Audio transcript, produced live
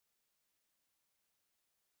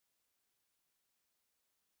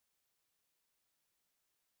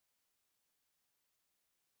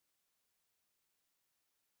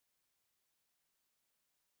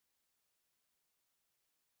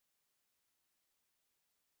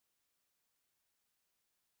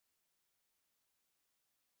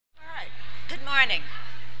morning.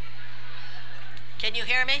 Can you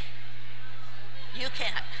hear me? You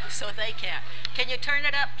can't, so they can't. Can you turn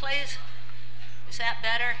it up, please? Is that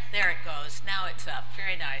better? There it goes. Now it's up.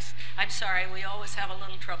 Very nice. I'm sorry, we always have a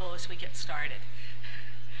little trouble as we get started.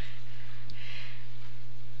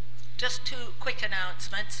 Just two quick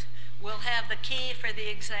announcements. We'll have the key for the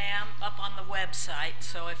exam up on the website,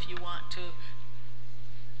 so if you want to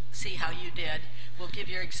see how you did, we'll give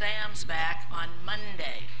your exams back on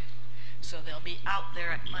Monday. So they'll be out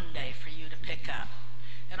there at Monday for you to pick up.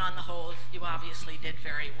 And on the whole, you obviously did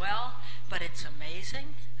very well, but it's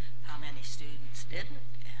amazing how many students didn't,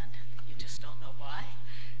 and you just don't know why.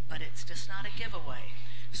 But it's just not a giveaway.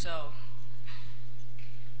 So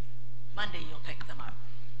Monday you'll pick them up.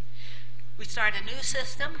 We start a new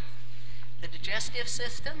system, the digestive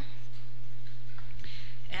system.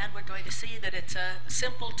 And we're going to see that it's a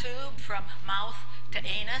simple tube from mouth to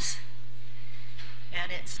anus. And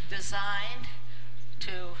it's designed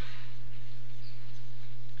to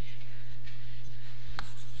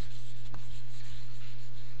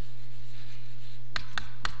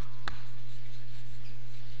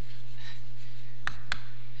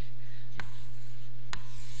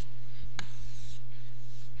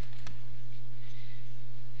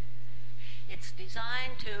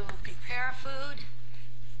prepare food.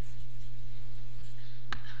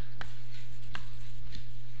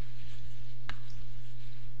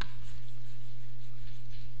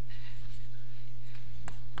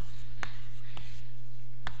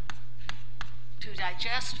 To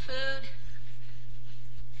digest food.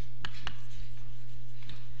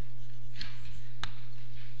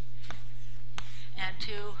 And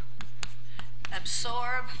to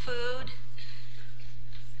absorb food.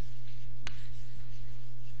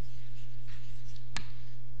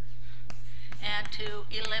 And to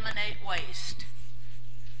eliminate waste.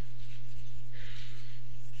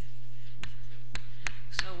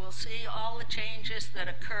 So we'll see all the changes that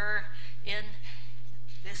occur in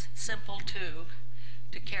this simple tube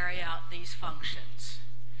to carry out these functions.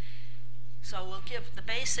 So we'll give the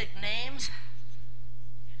basic names.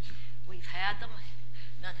 We've had them,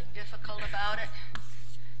 nothing difficult about it.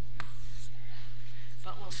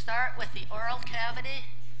 But we'll start with the oral cavity.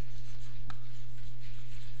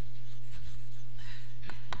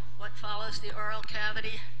 What follows the oral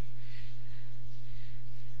cavity?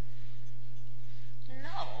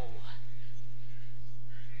 No.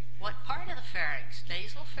 What part of the pharynx?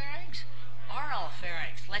 Nasal pharynx? Oral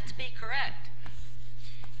pharynx. Let's be correct.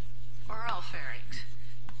 Oral pharynx.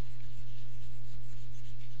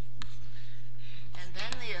 And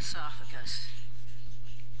then the esophagus.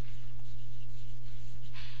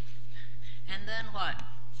 And then what?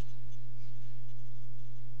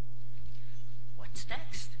 What's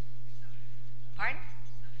next? Pardon?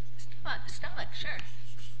 Stomach, sure.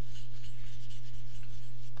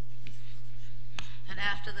 And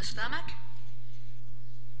after the stomach,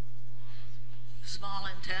 small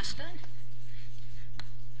intestine.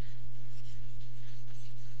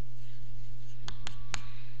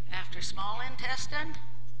 After small intestine,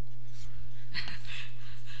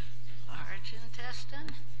 large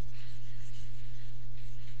intestine.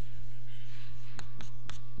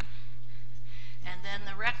 And then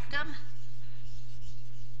the rectum.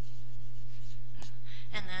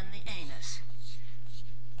 And then the anus.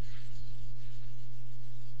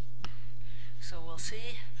 So we'll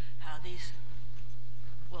see how these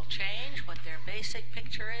will change, what their basic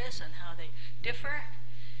picture is, and how they differ.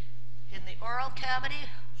 In the oral cavity,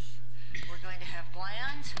 we're going to have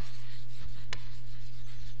glands.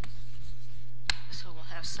 So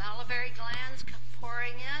we'll have salivary glands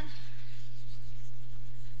pouring in.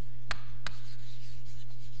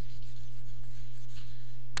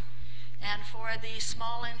 And for the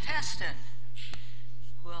small intestine,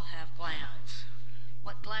 we'll have glands.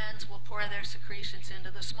 What glands will pour their secretions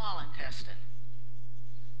into the small intestine?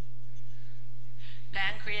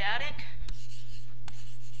 Pancreatic.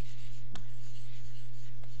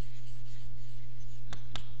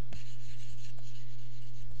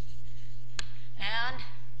 And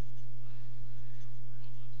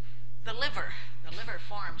the liver. The liver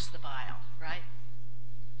forms the bile, right?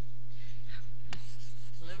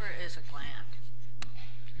 Liver is a gland.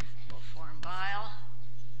 Will form bile,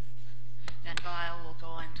 and bile will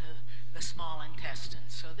go into the small intestine.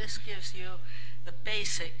 So this gives you the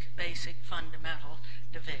basic fundamental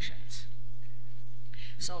divisions.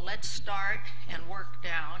 So let's start and work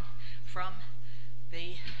down from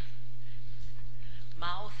the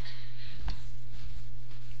mouth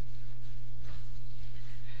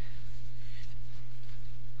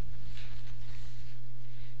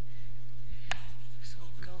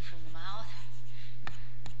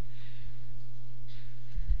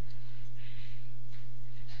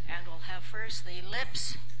forms the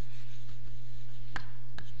lips?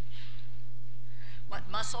 What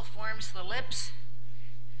muscle forms the lips?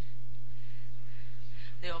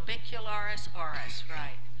 The orbicularis oris,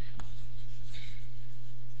 right.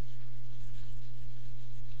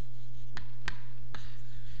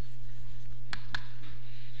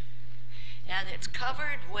 And it's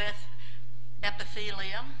covered with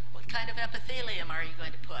epithelium. What kind of epithelium are you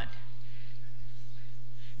going to put?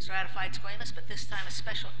 Stratified squamous, but this time a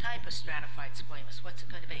special type of stratified squamous. What's it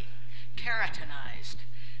going to be? Keratinized.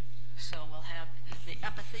 So we'll have the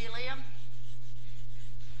epithelium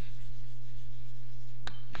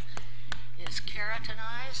is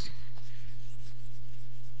keratinized.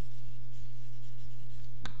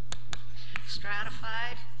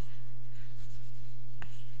 Stratified.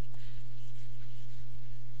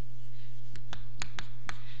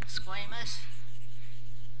 Squamous.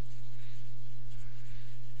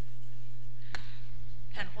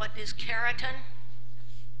 And what is keratin?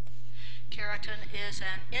 Keratin is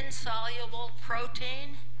an insoluble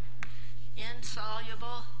protein.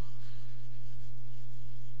 Insoluble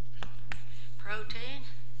protein.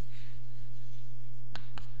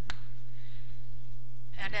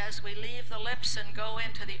 And as we leave the lips and go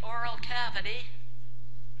into the oral cavity,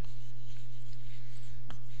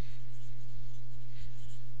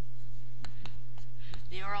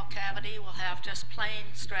 the oral cavity will have just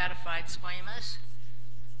plain stratified squamous.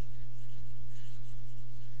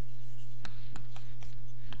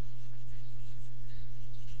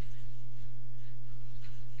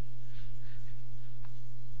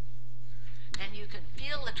 And you can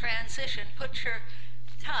feel the transition. Put your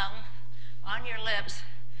tongue on your lips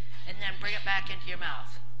and then bring it back into your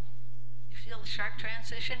mouth. You feel the sharp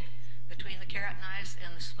transition between the keratinized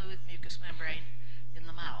and the smooth mucous membrane in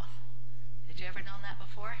the mouth. Did you ever know that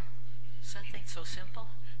before? Something so simple.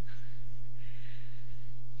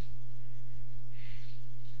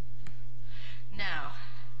 Now,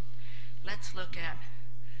 let's look at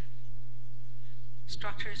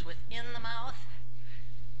structures within the mouth.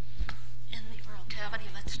 In the oral cavity,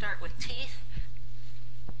 let's start with teeth.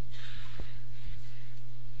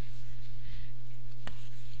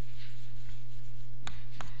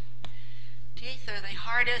 Teeth are the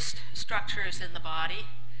hardest structures in the body.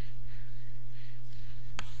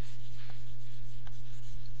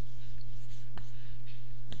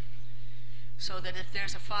 So that if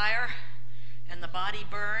there's a fire and the body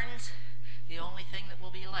burns, the only thing that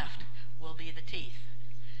will be left will be the teeth.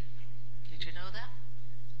 Did you know that?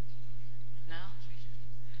 No?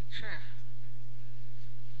 Sure.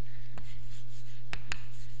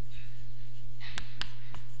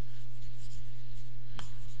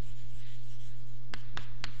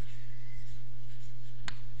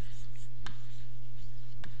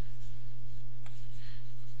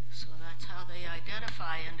 So that's how they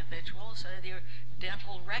identify individuals, are their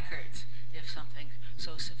dental records if something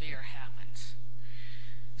so severe happens.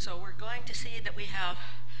 So we're going to see that we have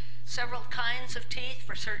several kinds of teeth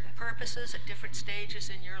for certain purposes at different stages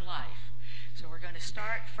in your life. So we're going to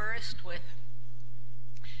start first with,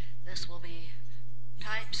 this will be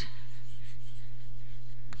types,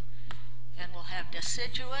 and we'll have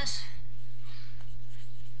deciduous,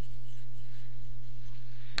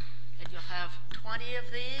 and you'll have 20 of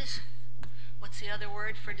these. What's the other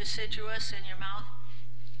word for deciduous in your mouth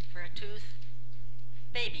for a tooth?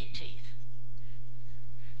 Baby teeth.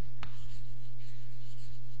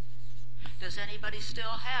 Does anybody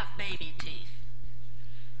still have baby teeth?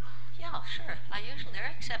 Yeah, sure. There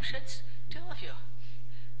are exceptions. 2 of you.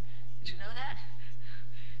 Did you know that?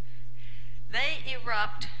 They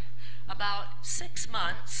erupt about 6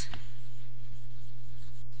 months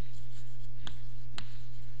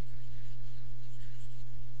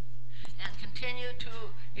and continue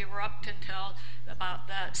to erupt until about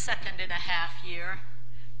the 2.5 year.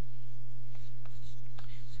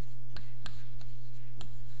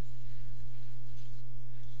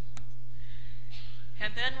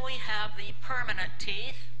 And then we have the permanent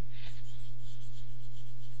teeth.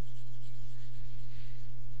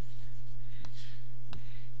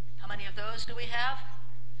 How many of those do we have?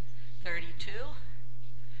 32.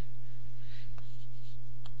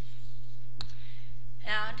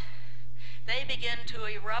 And they begin to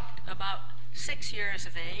erupt about 6 years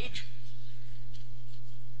of age.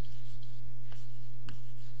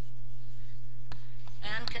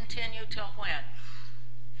 And continue till when?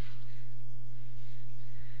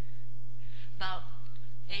 About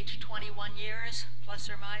age 21 years, plus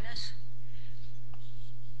or minus.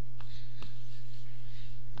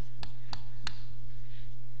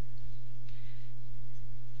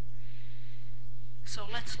 So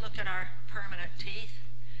let's look at our permanent teeth,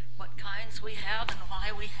 what kinds we have and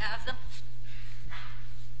why we have them.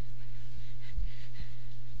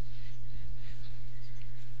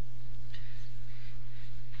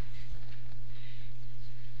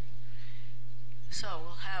 So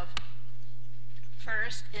we'll have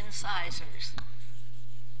first incisors.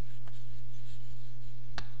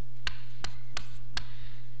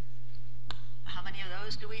 How many of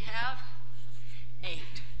those do we have? 8.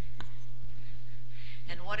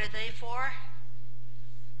 And what are they for?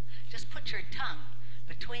 Just put your tongue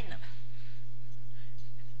between them.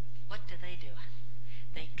 What do?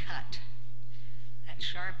 They cut that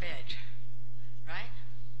sharp edge, right?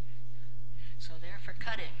 So they're for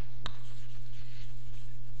cutting.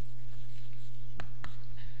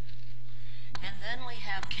 And then we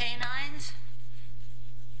have canines.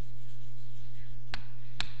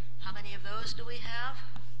 How many of those do we have?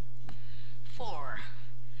 4.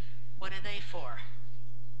 What are they for?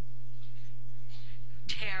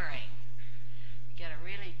 Tearing. You get a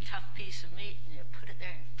really tough piece of meat and you put it there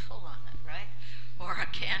and pull on it, right? Or a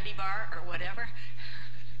candy bar or whatever.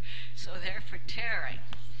 So they're for tearing.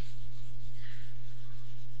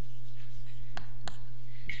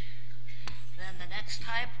 Then the next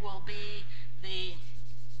type will be the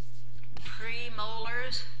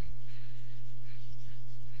premolars.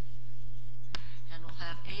 And we'll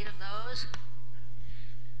have 8 of those.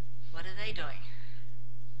 What are they doing?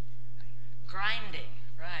 Grinding,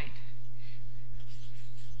 right.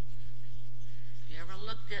 Have you ever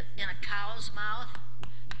looked at in a cow's mouth?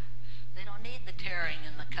 They don't need the tearing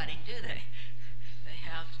and the cutting, do they? They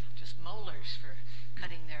have just molars for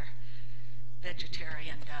cutting their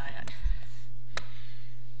vegetarian diet.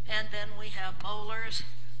 And then we have molars.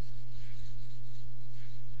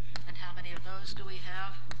 And how many of those do we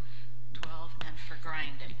have? 12, and for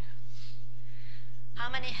grinding. How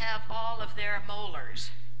many have all of their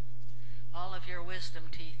molars? All of your wisdom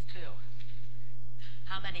teeth too.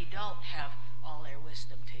 How many don't have all their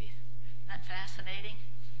wisdom teeth? Isn't that fascinating?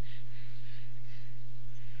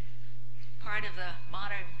 Part of the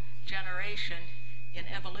modern generation in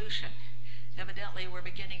evolution. Evidently we're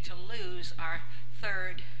beginning to lose our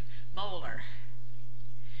 3rd molar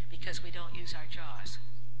because we don't use our jaws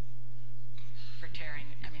for chewing.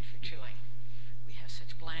 We have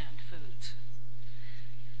such bland foods.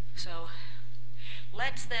 So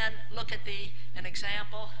let's then look at an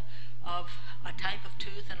example of a type of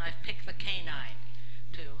tooth, and I've picked the canine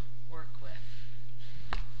to work with.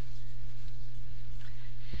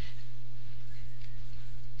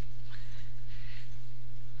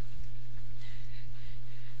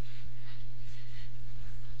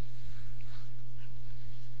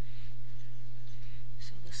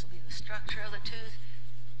 So this will be the structure of the tooth.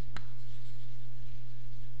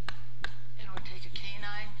 And we'll take a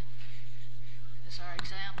canine as our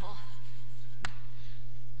example.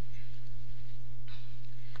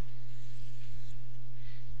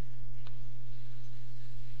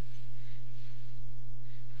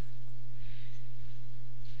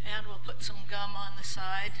 And we'll put some gum on the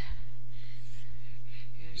side.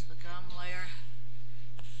 Here's the gum layer.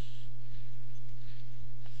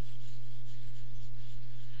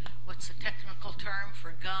 What's the technical term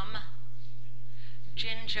for gum?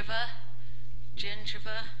 Gingiva.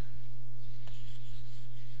 Gingiva.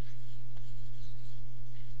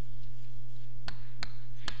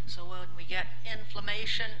 So when we get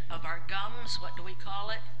inflammation of our gums, what do we call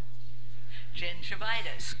it?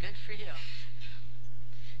 Gingivitis. Good for you.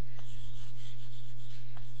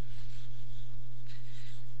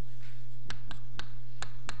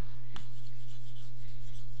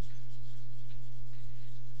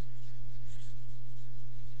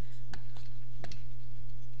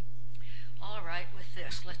 All right, with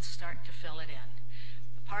this, let's start to fill it in.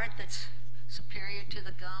 The part that's superior to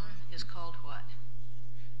the gum is called what?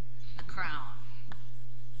 The crown.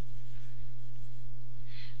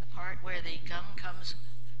 The part where the gum comes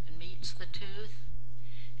and meets the tooth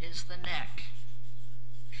is the neck.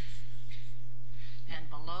 And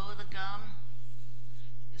below the gum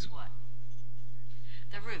is what?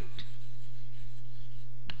 The root.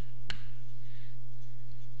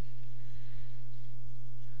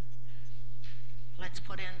 Let's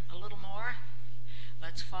put in a little more.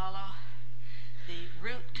 Let's follow the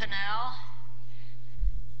root canal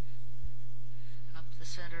up the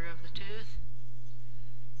center of the tooth.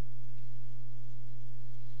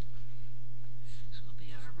 This will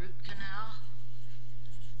be our root canal.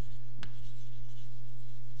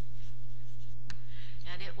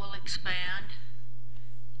 And it will expand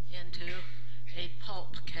into a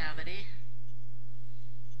pulp cavity.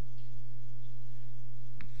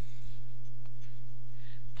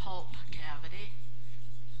 Pulp cavity.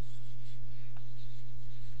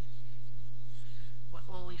 What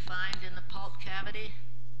will we find in the pulp cavity?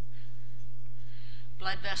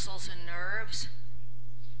 Blood vessels and nerves.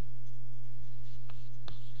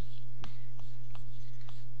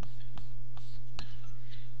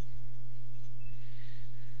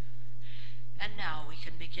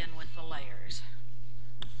 can begin with the layers.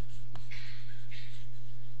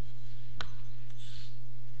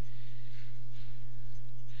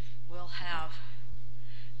 We'll have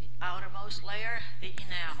the outermost layer, the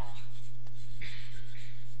enamel.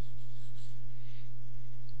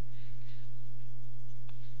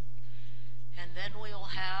 And then we'll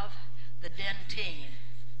have the dentine.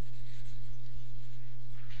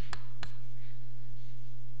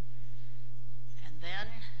 And then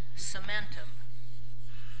cementum.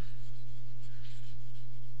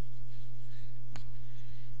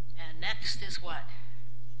 And next is what?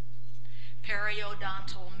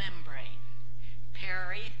 Periodontal membrane.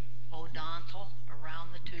 Periodontal, around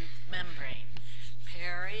the tooth, membrane.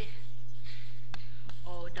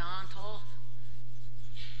 Periodontal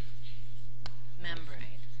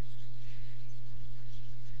membrane.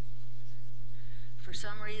 For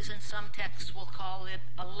some reason, some texts will call it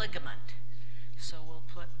a ligament. So we'll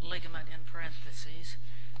put ligament in parentheses.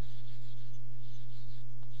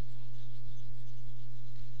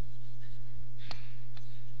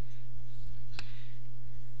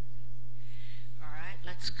 All right,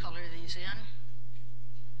 let's color these in.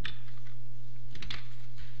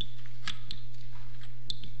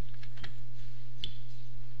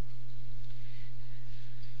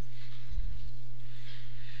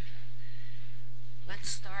 Let's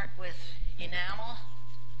start with enamel.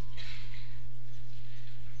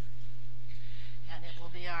 And it will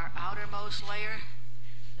be our outermost layer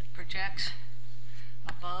that projects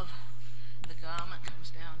above the gum. It comes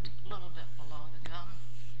down a little bit below the gum.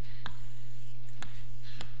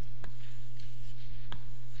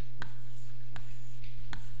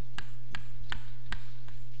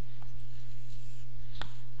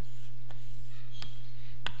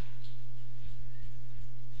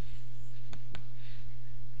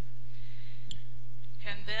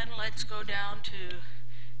 And then let's go down to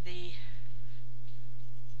the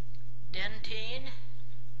dentine,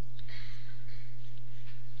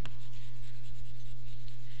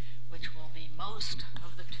 which will be most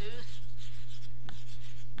of the tooth.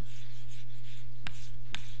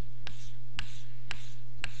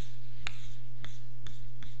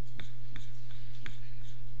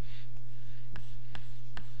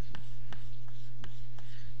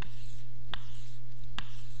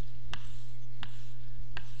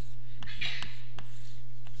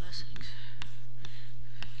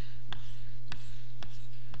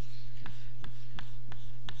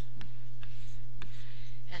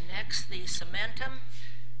 Next, the cementum.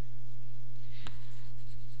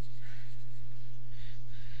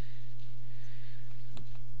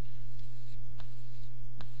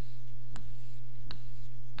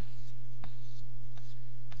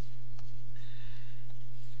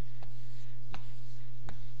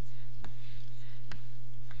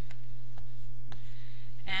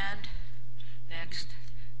 And next,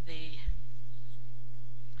 the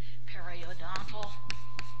periodontal.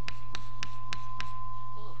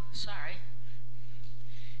 Sorry.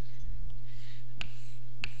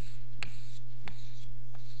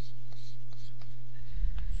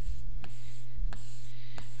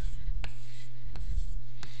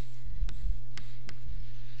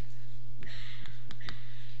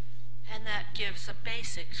 And that gives a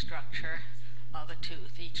basic structure of a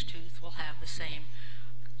tooth. Each tooth will have the same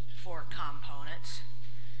 4 components.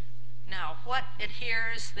 Now, what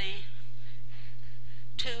adheres the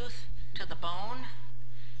tooth to the bone?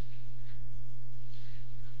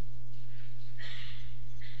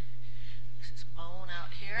 Bone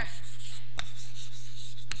out here.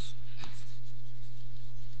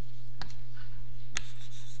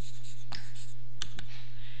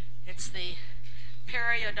 It's the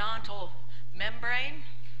periodontal membrane.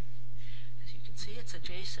 As you can see, it's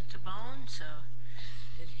adjacent to bone, so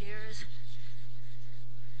it adheres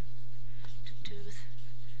to tooth.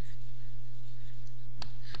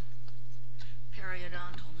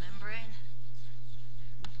 Periodontal membrane.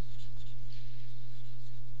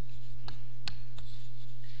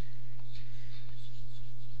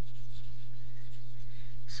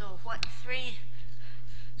 So what 3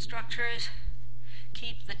 structures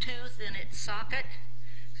keep the tooth in its socket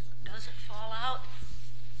so it doesn't fall out?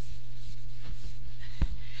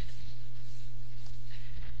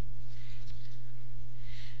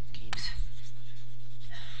 Keeps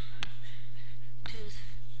tooth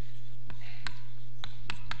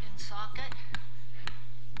in socket.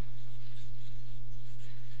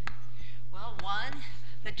 Well, 1,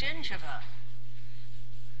 the gingiva.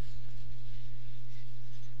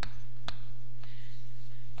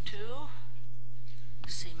 2,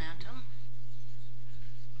 cementum.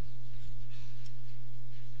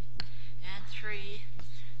 And 3,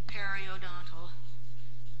 periodontal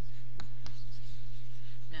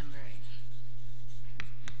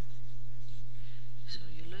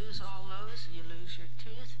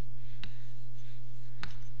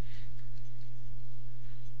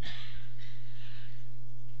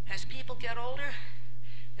get older,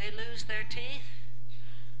 they lose their teeth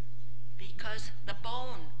because the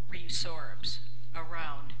bone resorbs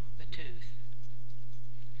around the tooth.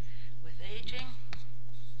 With aging,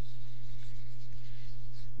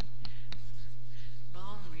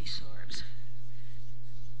 bone resorbs.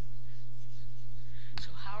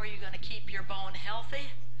 So how are you going to keep your bone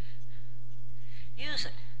healthy? Use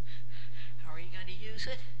it. How are you going to use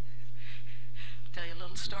it? I'll tell you a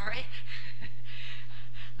little story.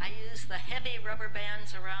 I use the heavy rubber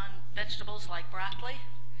bands around vegetables like broccoli.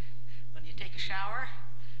 When you take a shower,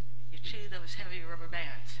 you chew those heavy rubber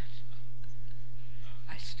bands.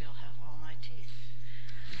 I still have all my teeth.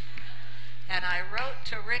 And I wrote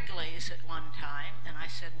to Wrigley's at one time, and I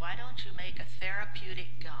said, why don't you make a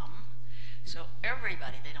therapeutic gum? So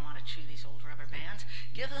everybody, they don't want to chew these old rubber bands.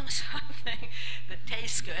 Give them something that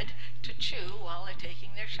tastes good to chew while they're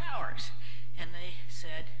taking their showers. And they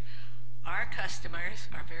said, our customers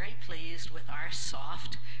are very pleased with our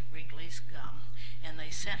soft Wrigley's gum. And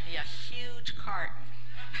they sent me a huge carton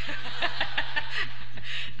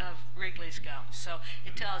of Wrigley's gum. So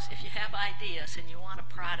it tells, if you have ideas and you want a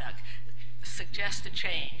product, suggest a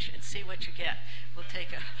change and see what you get. We'll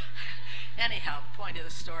take a... Anyhow, the point of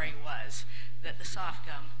the story was that the soft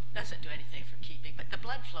gum doesn't do anything for keeping, but the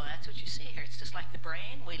blood flow, that's what you see here. It's just like the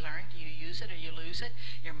brain. We learned you use it or you lose it.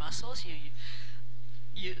 Your muscles,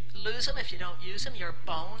 you lose them if you don't use them. Your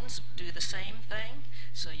bones do the same thing,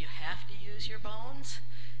 so you have to use your bones.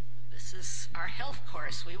 This is our health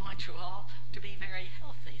course. We want you all to be very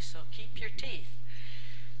healthy, so keep your teeth.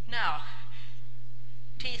 Now,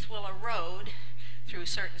 teeth will erode through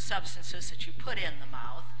certain substances that you put in the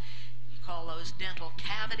mouth. You call those dental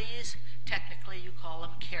cavities. Technically, you call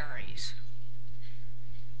them caries.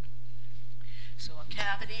 So a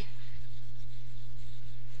cavity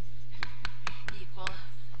equal,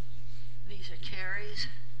 these are caries.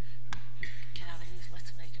 Cavities,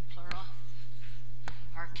 let's make it plural,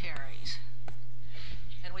 are caries.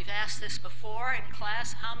 And we've asked this before in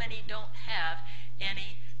class, how many don't have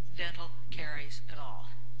any dental caries at all?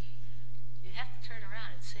 You have to turn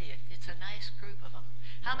around and see it. It's a nice group of them.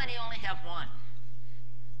 How many only have one?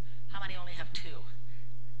 How many only have two?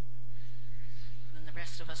 And the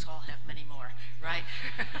rest of us all have many more, right?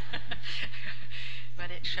 But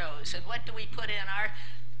it shows. And what do we put in our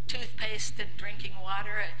toothpaste and drinking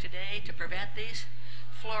water today to prevent these?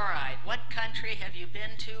 Fluoride. What country have you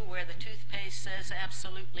been to where the toothpaste says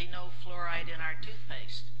absolutely no fluoride in our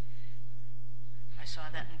toothpaste? I saw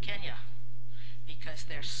that in Kenya, because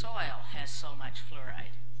their soil has so much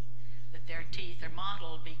fluoride that their teeth are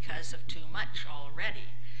mottled because of too much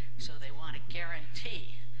already. So they want to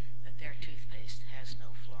guarantee that their toothpaste has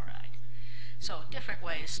no fluoride. So different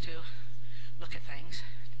ways to look at things,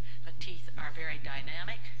 but teeth are very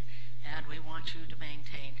dynamic, and we want you to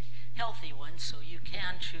maintain healthy ones so you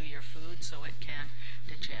can chew your food so it can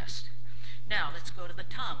digest. Now let's go to the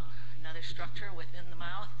tongue, another structure within the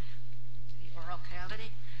mouth, the oral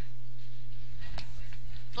cavity.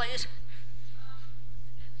 Please.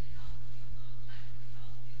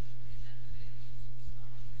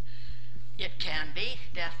 It can be,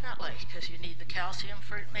 definitely, because you need the calcium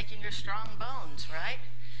for making your strong bones, right?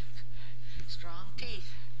 Strong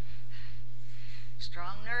teeth,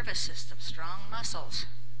 strong nervous system, strong muscles.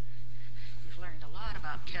 You've learned a lot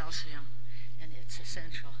about calcium and its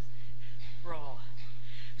essential role.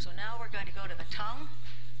 So now we're going to go to the tongue.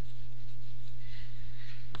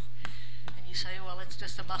 And you say, well, it's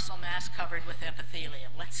just a muscle mass covered with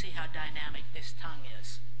epithelium. Let's see how dynamic this tongue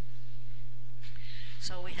is.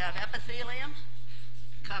 So we have epithelium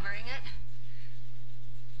covering it.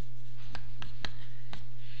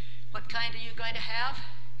 What kind are you going to have?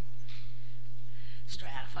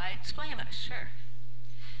 Stratified squamous, sure.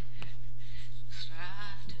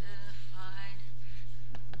 Stratified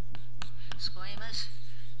squamous.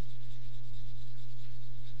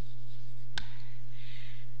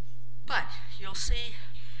 But you'll see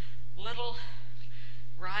little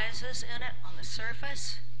rises in it on the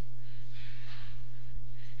surface.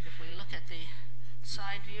 If we look at the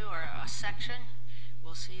side view or a section,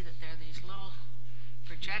 we'll see that there are these little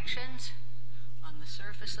projections on the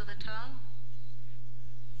surface of the tongue.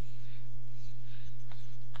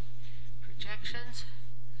 Projections.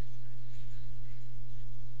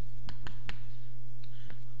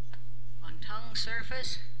 On tongue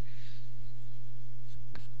surface.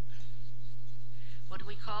 What do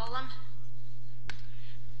we call them?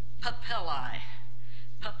 Papillae.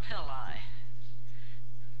 Papillae.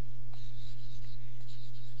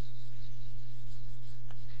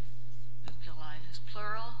 Papillae is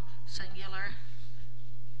plural, singular,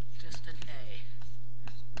 just an A.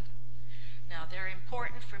 Now, they're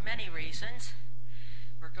important for many reasons.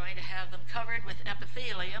 We're going to have them covered with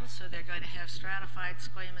epithelium, so they're going to have stratified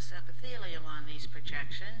squamous epithelium on these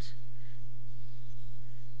projections.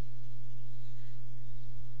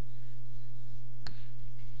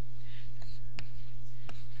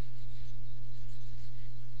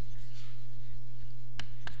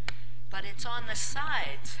 But it's on the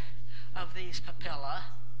sides of these papilla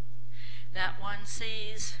that one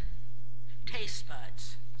sees taste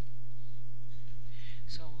buds.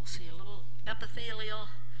 So we'll see a little epithelial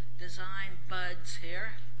design buds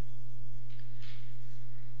here.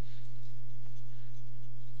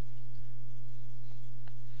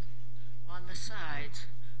 On the sides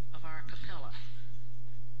of our papilla.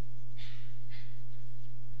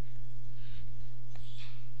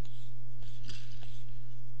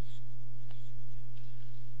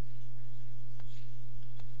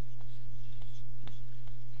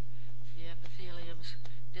 Epithelium's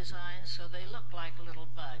designed so they look like little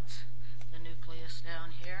buds. The nucleus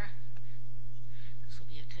down here, this will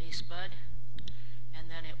be a taste bud, and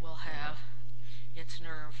then it will have its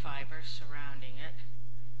nerve fibers surrounding it.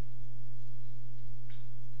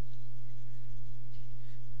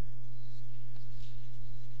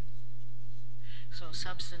 So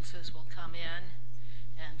substances will come in,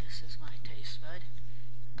 and this is my taste bud.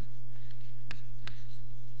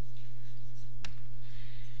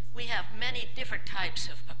 We have many different types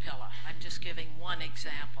of papilla. I'm just giving one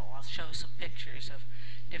example. I'll show some pictures of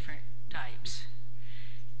different types.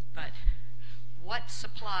 But what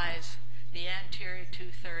supplies the anterior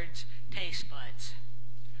 2/3 taste buds?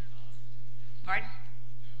 Pardon?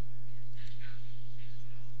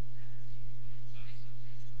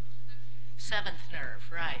 Seventh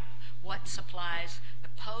nerve, right. What supplies the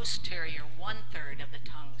posterior 1/3 of the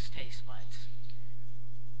tongue's taste buds?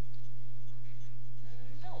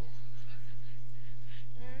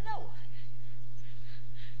 No.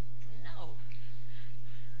 No.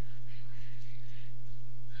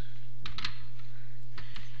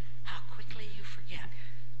 How quickly you forget.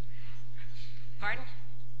 Pardon?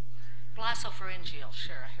 Glossopharyngeal,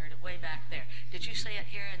 sure, I heard it way back there. Did you say it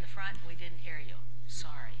here in the front? We didn't hear you.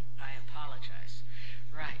 Sorry, I apologize.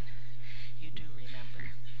 Right, you do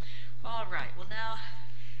remember. All right, well now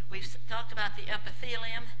we've talked about the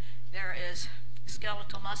epithelium. There is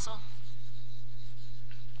skeletal muscle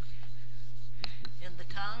in the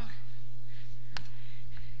tongue,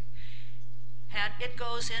 and it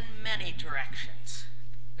goes in many directions.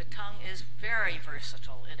 The tongue is very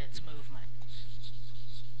versatile in its movement.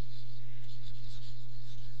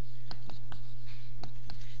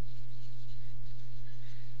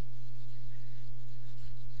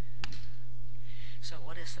 So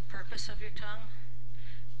what is the purpose of your tongue?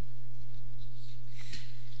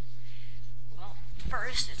 Well,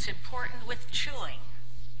 first, it's important with chewing.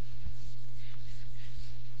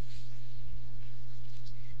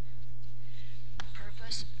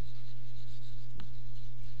 Purpose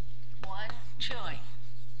 1, chewing.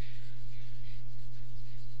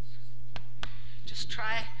 Just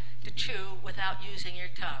try to chew without using your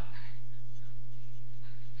tongue.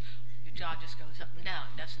 Your jaw just goes up and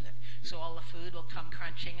down, doesn't it? So all the food will come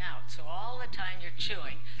crunching out. So all the time you're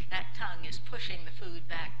chewing, that tongue is pushing the food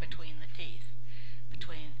back between the teeth,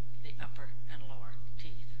 between the upper and lower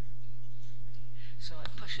teeth. So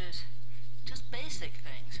it pushes just basic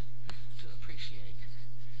things to appreciate.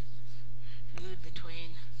 Food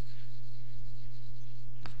between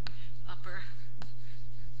upper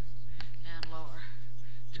and lower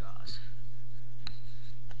jaws.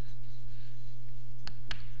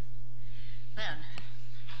 Then,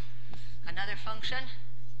 another function,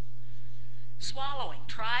 swallowing.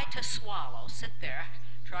 Try to swallow. Sit there.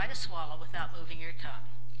 Try to swallow without moving your tongue.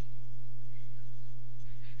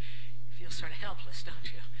 You feel sort of helpless,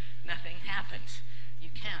 don't you? Nothing happens. You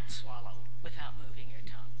can't swallow without moving your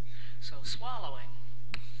tongue. So swallowing,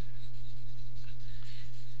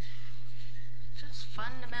 just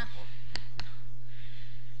fundamental.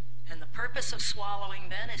 And the purpose of swallowing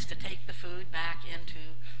then is to take the food back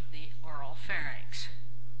into the oral pharynx.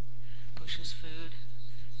 Pushes food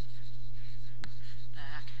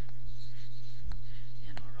back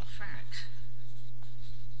in oral pharynx.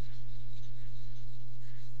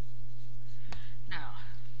 Now,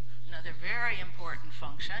 another very important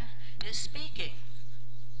function is speaking.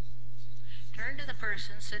 Turn to the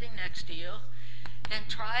person sitting next to you and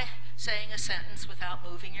try saying a sentence without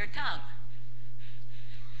moving your tongue.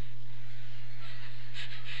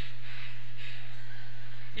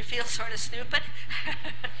 You feel sort of stupid?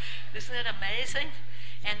 Isn't it amazing?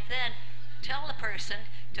 And then tell the person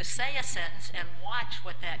to say a sentence and watch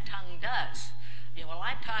what that tongue does. You know, while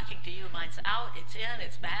I'm talking to you, mine's out, it's in,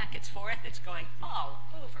 it's back, it's forth, it's going all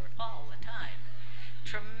over all the time.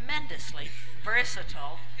 Tremendously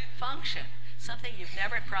versatile function, something you've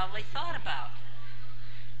never probably thought about.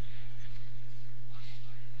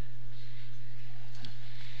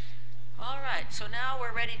 All right, so now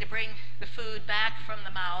we're ready to bring the food back from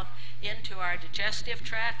the mouth into our digestive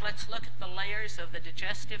tract. Let's look at the layers of the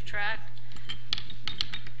digestive tract.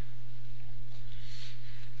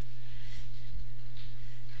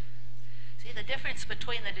 See, the difference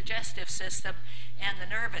between the digestive system and the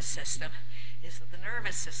nervous system is that the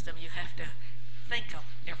nervous system, you have to think of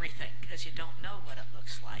everything because you don't know what it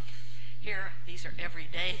looks like. Here, these are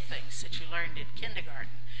everyday things that you learned in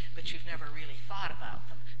kindergarten, but you've never really thought about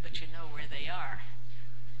them, but you know where they are.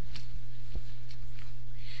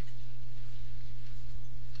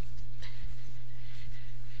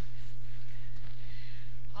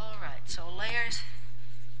 All right, so layers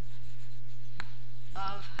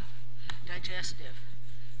of digestive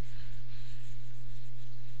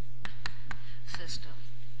system.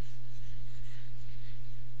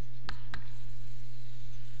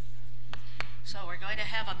 So we're going to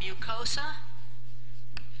have a mucosa,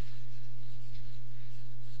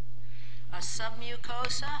 a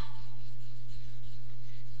submucosa,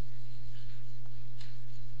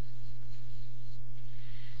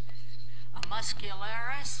 a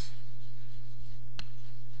muscularis,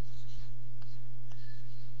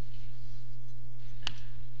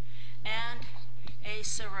 and a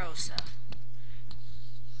serosa.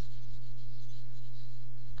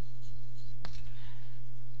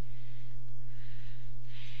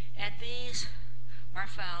 And these are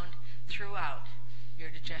found throughout your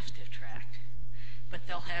digestive tract. But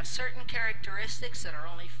they'll have certain characteristics that are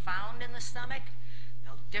only found in the stomach.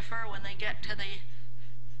 They'll differ when they get to the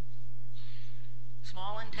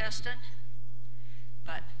small intestine,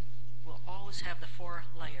 but we'll always have the 4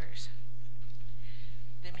 layers.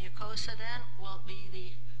 The mucosa then will be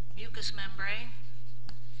the mucous membrane,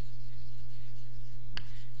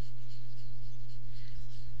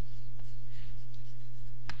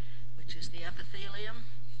 which is the epithelium.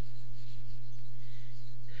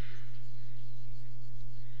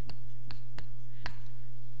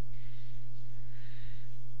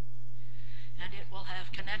 And it will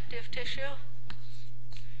have connective tissue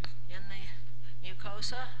in the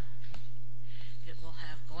mucosa. It will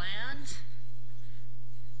have glands.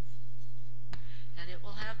 And it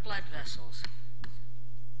will have blood vessels.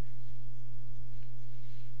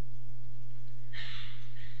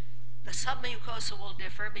 The submucosa will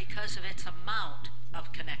differ because of its amount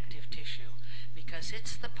of connective tissue, because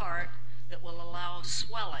it's the part that will allow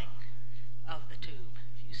swelling of the tube.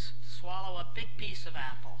 If you swallow a big piece of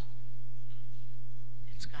apple,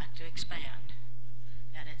 it's got to expand,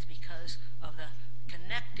 and it's because of the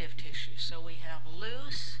connective tissue. So we have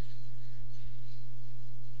loose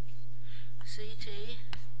CT,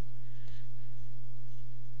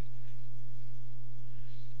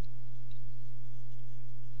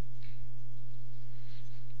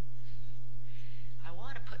 I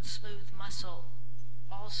want to put smooth muscle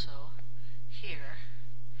also here.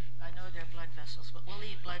 I know they're blood vessels, but we'll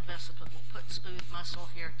leave blood vessels, but we'll put smooth muscle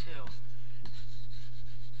here too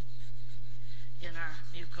in our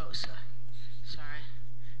mucosa. Sorry.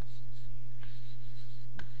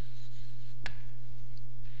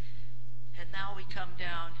 And now we come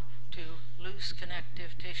down to loose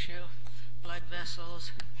connective tissue, blood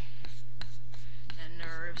vessels, and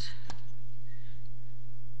nerves.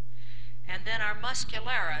 And then our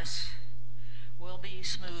muscularis will be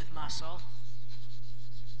smooth muscle.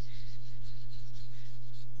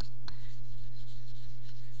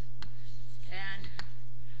 And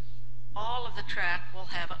all of the tract will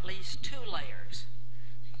have at least 2 layers.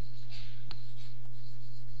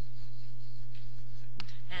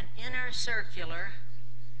 An inner circular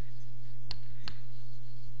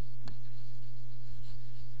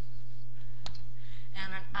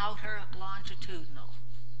and an outer longitudinal.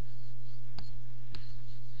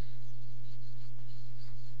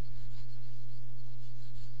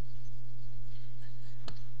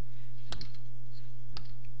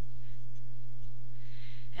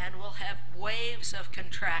 And we'll have waves of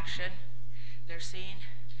contraction. They're seen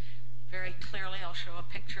very clearly. I'll show a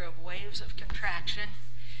picture of waves of contraction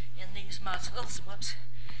in these muscles. Whoops.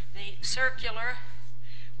 The circular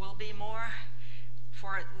will be more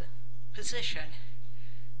for the position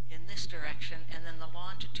in this direction, and then the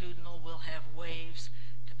longitudinal will have waves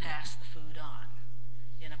to pass the food on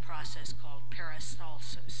in a process called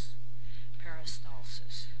peristalsis.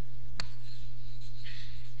 Peristalsis.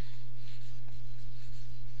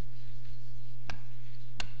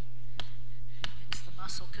 It's the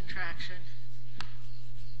muscle contraction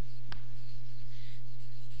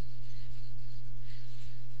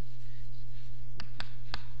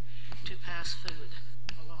pass food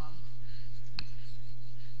along.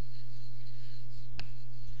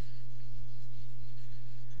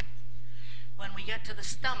 When we get to the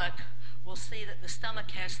stomach, we'll see that the stomach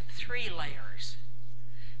has 3 layers,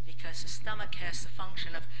 because the stomach has the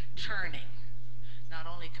function of churning, not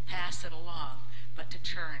only to pass it along, but to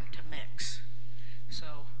churn, to mix.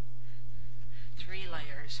 So 3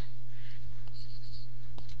 layers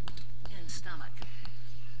in stomach.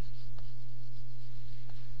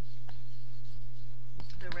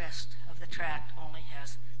 The rest of the tract only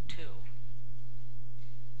has 2.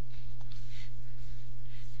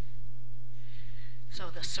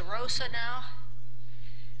 So the serosa now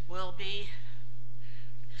will be,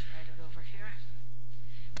 let's write it over here.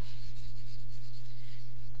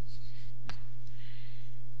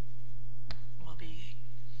 Will be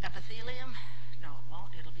epithelium. No, it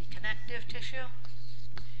won't. It'll be connective tissue.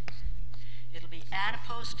 It'll be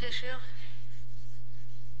adipose tissue.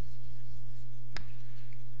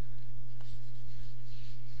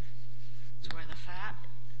 It's where the fat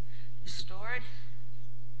is stored.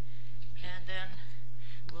 And then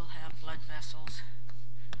we'll have blood vessels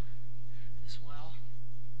as well.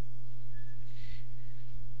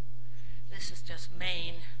 This is just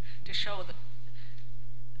main to show the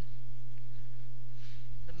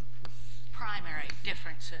primary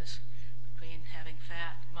differences between having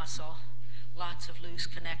fat, muscle, lots of loose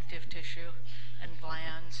connective tissue, and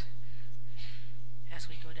glands as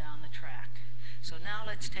we go down the tract. So now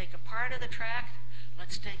let's take a part of the tract.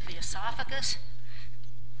 Let's take the esophagus.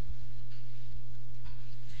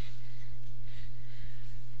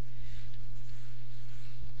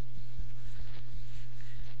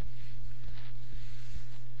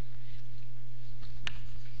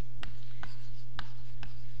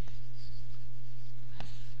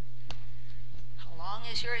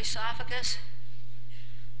 Is your esophagus?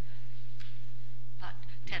 About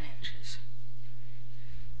 10 inches.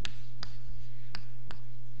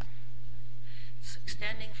 It's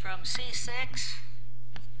extending from C6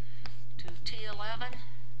 to T11.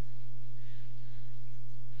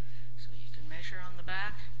 So you can measure on the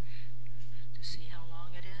back to see how long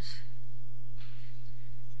it is.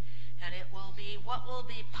 And it will be, what will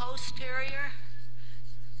be posterior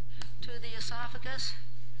to the esophagus?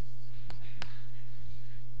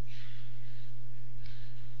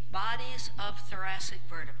 Bodies of thoracic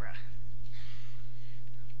vertebra.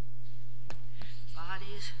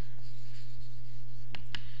 Bodies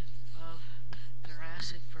of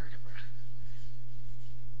thoracic vertebra.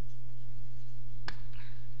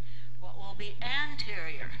 What will be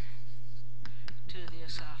anterior to the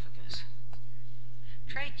esophagus?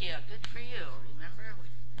 Trachea, good for you. Remember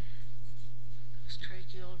those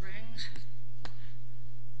tracheal rings?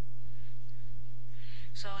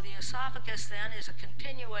 So the esophagus then is a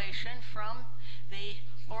continuation from the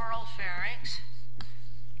oral pharynx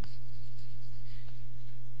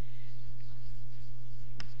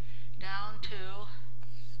down to,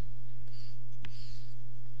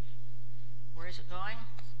 where is it going?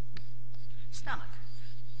 Stomach.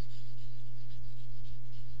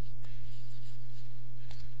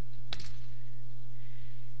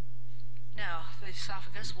 Now, the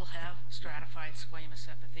esophagus will have stratified squamous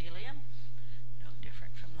epithelium.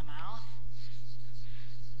 Different from the mouth.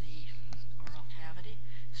 The oral cavity,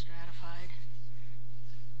 stratified,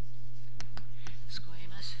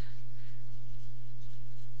 squamous,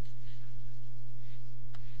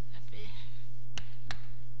 epi.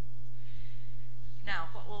 Now,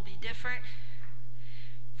 what will be different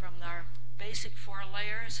from our basic 4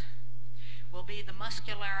 layers will be the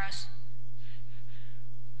muscularis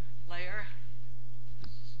layer.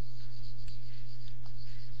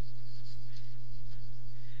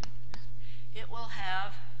 It will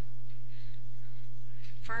have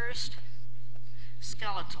first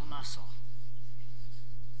skeletal muscle.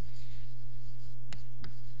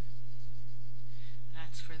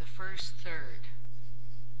 That's for the first third.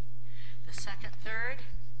 The second third,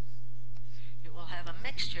 it will have a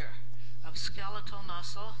mixture of skeletal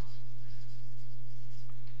muscle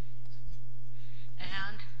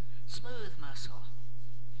and smooth muscle.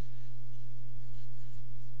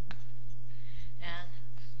 And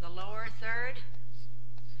the lower third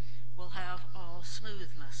will have all smooth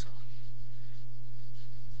muscle.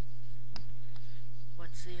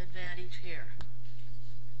 What's the advantage here?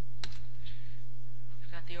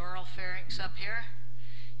 We've got the oral pharynx up here.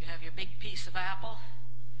 You have your big piece of apple.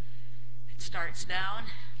 It starts down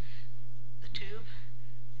the tube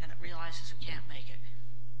and it realizes it can't make it.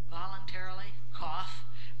 Voluntarily cough,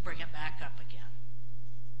 bring it back up again.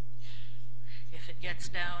 If it gets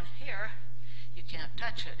down here, you can't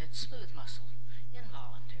touch it. It's smooth muscle,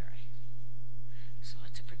 involuntary. So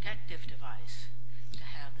it's a protective device to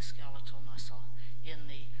have the skeletal muscle in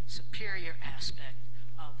the superior aspect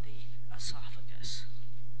of the esophagus.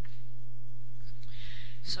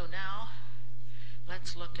 So now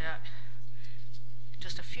let's look at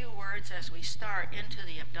just a few words as we start into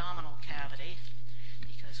the abdominal cavity,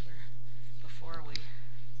 because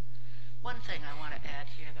one thing I want to add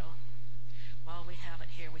here though, while we have it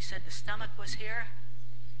here, we said the stomach was here.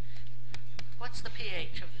 What's the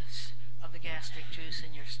pH of the gastric juice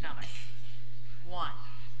in your stomach? 1.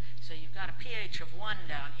 So you've got a pH of 1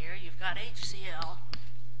 down here. You've got HCl.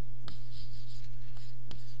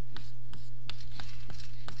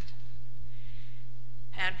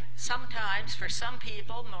 And sometimes, for some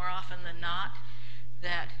people, more often than not,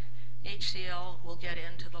 that HCl will get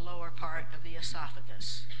into the lower part of the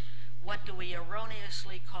esophagus. What do we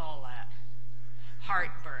erroneously call that?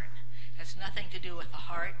 Heartburn. Has nothing to do with the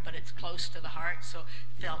heart, but it's close to the heart, so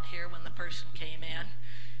felt here when the person came in.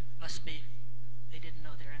 Must be, they didn't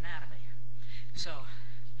know their anatomy. So,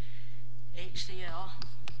 HCl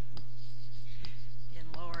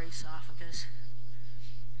in lower esophagus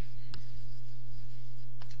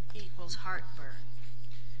equals heartburn.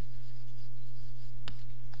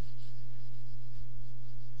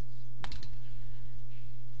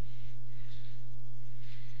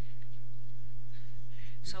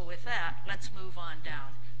 So with that, let's move on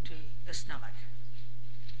down to the stomach.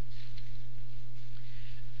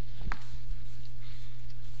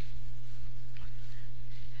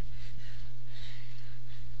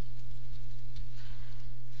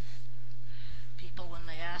 People, when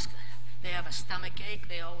they ask, they have a stomach ache,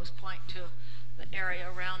 they always point to the area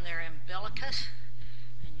around their umbilicus,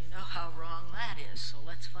 and you know how wrong that is. So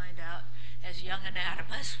let's find out, as young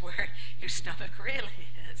anatomists, where your stomach really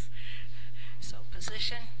is. So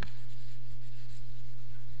position.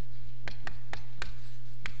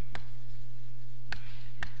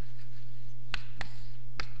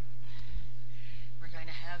 We're going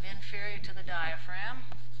to have inferior to the diaphragm.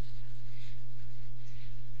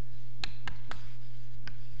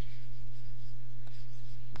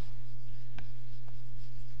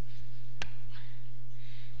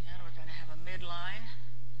 And we're going to have a midline.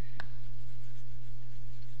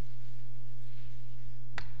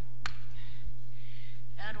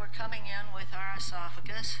 And we're coming in with our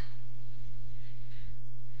esophagus.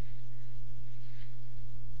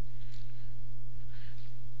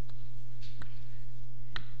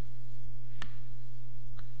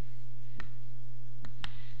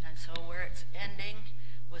 And so where it's ending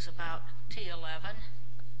was about T11.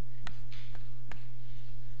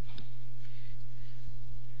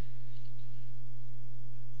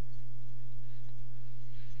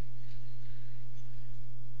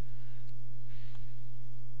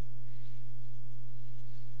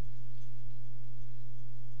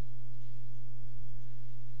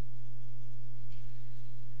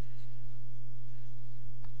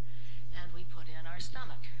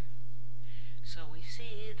 Stomach. So we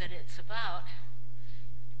see that it's about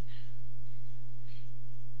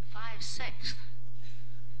 5/6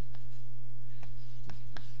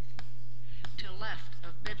 to left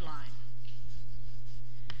of midline.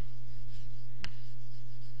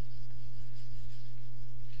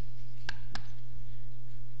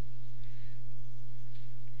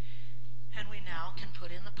 And we now can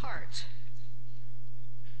put in the parts.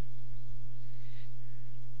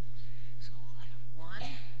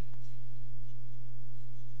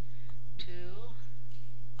 2,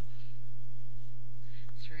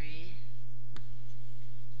 3,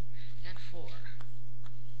 and 4.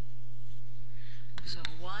 So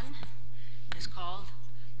 1 is called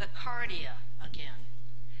the cardia again,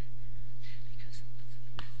 because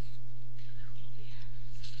there will be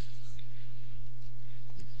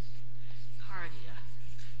cardia.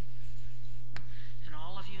 And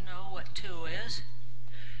all of you know what 2 is.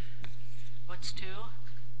 What's 2?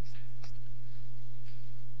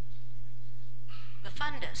 The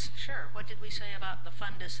fundus. Sure. What did we say about the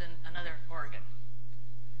fundus in another organ?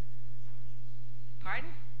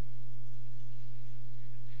 Pardon?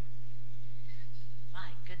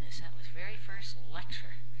 My goodness, that was very first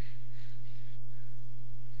lecture.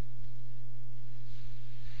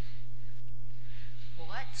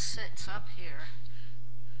 What sits up here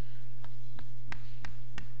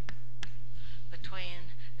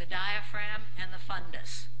between the diaphragm and the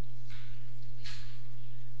fundus?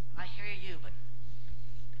 I hear you, but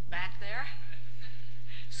back there?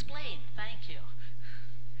 Spleen, thank you.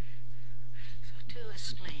 So 2 is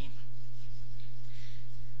spleen.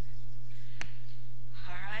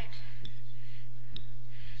 All right.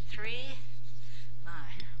 3,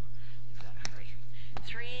 we've got to hurry.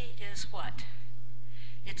 3 is what?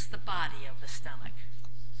 It's the body of the stomach.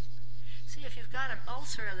 got an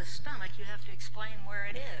ulcer of the stomach, you have to explain where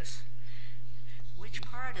it is. Which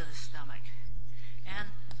part of the stomach? And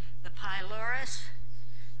the pylorus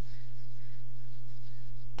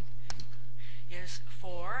is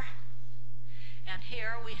 4. And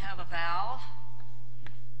here we have a valve.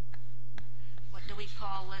 What do we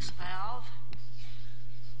call this valve?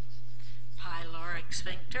 Pyloric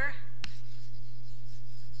sphincter.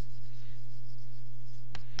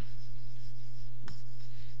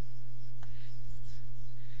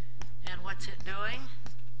 And what's it doing?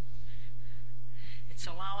 It's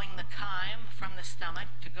allowing the chyme from the stomach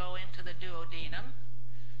to go into the duodenum.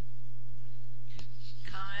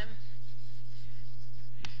 Chyme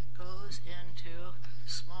goes into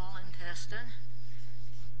small intestine.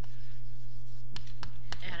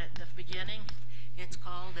 And at the beginning, it's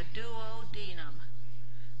called the duodenum.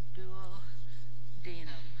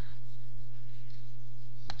 Duodenum.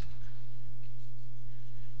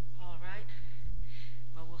 All right.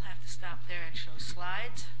 Well, we'll have to stop there and show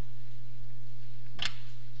slides.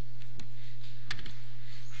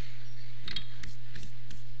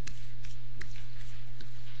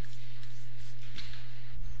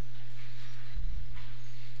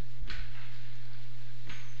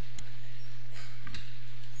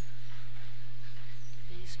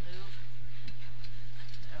 These move.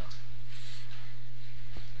 Oh.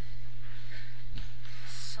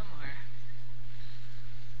 Somewhere.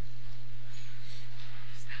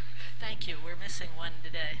 Thank you. We're missing one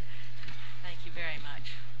today. Thank you very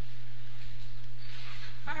much.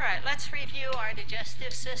 All right, let's review our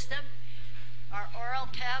digestive system. Our oral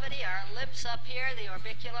cavity, our lips up here, the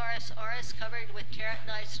orbicularis oris covered with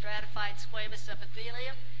keratinized stratified squamous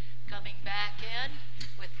epithelium, coming back in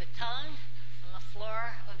with the tongue on the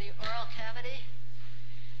floor of the oral cavity.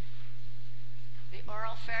 The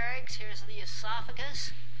oral pharynx, here's the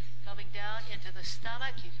esophagus, coming down into the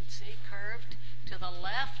stomach. You can see curved to the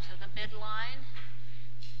left of the midline.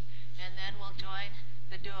 And then we'll join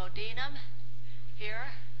the duodenum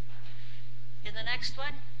here. In the next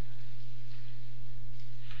one,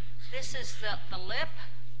 this is the lip,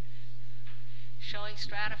 showing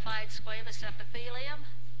stratified squamous epithelium.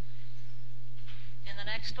 In the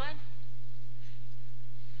next one,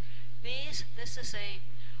 this is a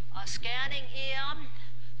scanning EM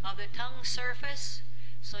of the tongue surface,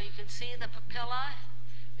 so you can see the papilla.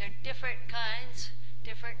 They're different kinds,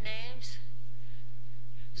 different names,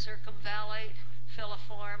 circumvallate,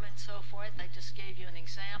 filiform, and so forth. I just gave you an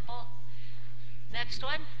example. Next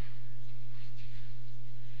one.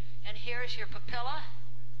 And here's your papilla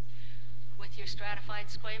with your stratified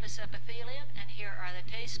squamous epithelium. And here are the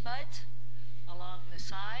taste buds along the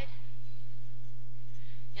side.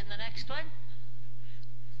 In the next one,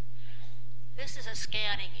 this is a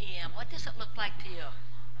scanning EM. What does it look like to you?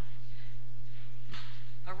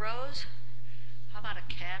 A rose? How about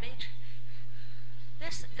a cabbage?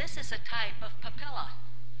 This is a type of papilla.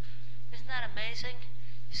 Isn't that amazing?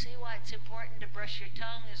 You see why it's important to brush your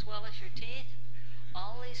tongue as well as your teeth?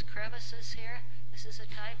 All these crevices here, this is a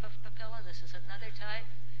type of papilla. This is another type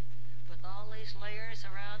with all these layers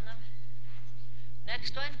around them.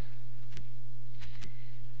 Next one.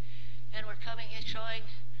 And we're coming in showing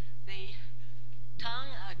the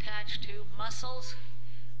tongue attached to muscles.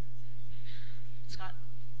 It's got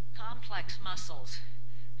complex muscles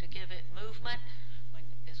to give it movement.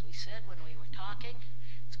 As we said when we were talking,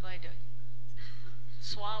 it's going to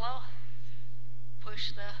swallow,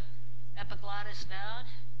 push the epiglottis down,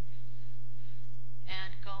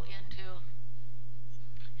 and go into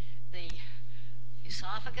the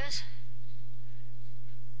esophagus.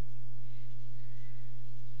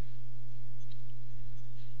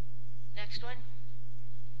 Next one.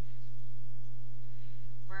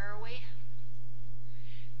 Where are we?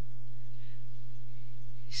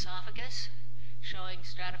 Esophagus, showing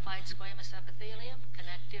stratified squamous epithelium,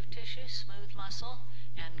 connective tissue, smooth muscle,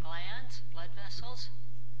 and glands, blood vessels.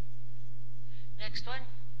 Next one.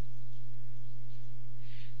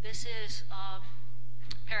 This is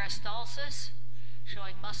peristalsis,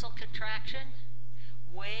 showing muscle contraction,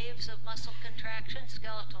 waves of muscle contraction.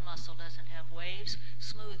 Skeletal muscle doesn't have waves.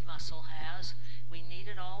 Smooth muscle has. We need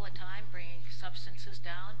it all the time, bringing substances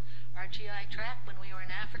down our GI tract. When we were in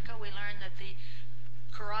Africa, we learned that the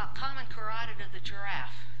common carotid of the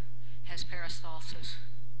giraffe has peristalsis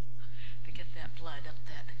to get that blood up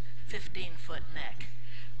that 15-foot neck.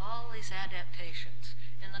 All these adaptations.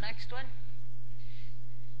 In the next one.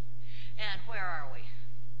 And where are we?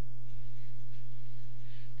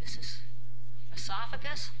 This is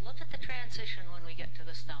esophagus. Look at the transition when we get to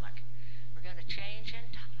the stomach. We're going to change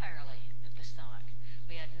entirely at the stomach.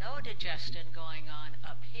 We had no digestion going on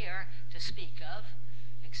up here to speak of,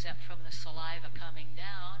 except from the saliva coming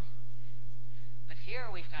down. But here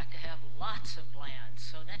we've got to have lots of glands.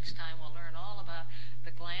 So next time we'll learn all about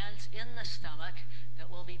the glands in the stomach that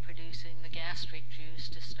will be producing the gastric juice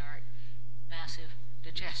to start massive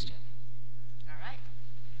digestion. All right?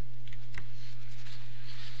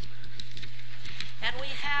 And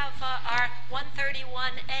we have our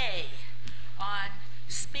 131A on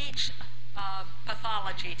speech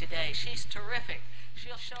pathology today. She's terrific.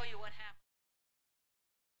 She'll show you what happens.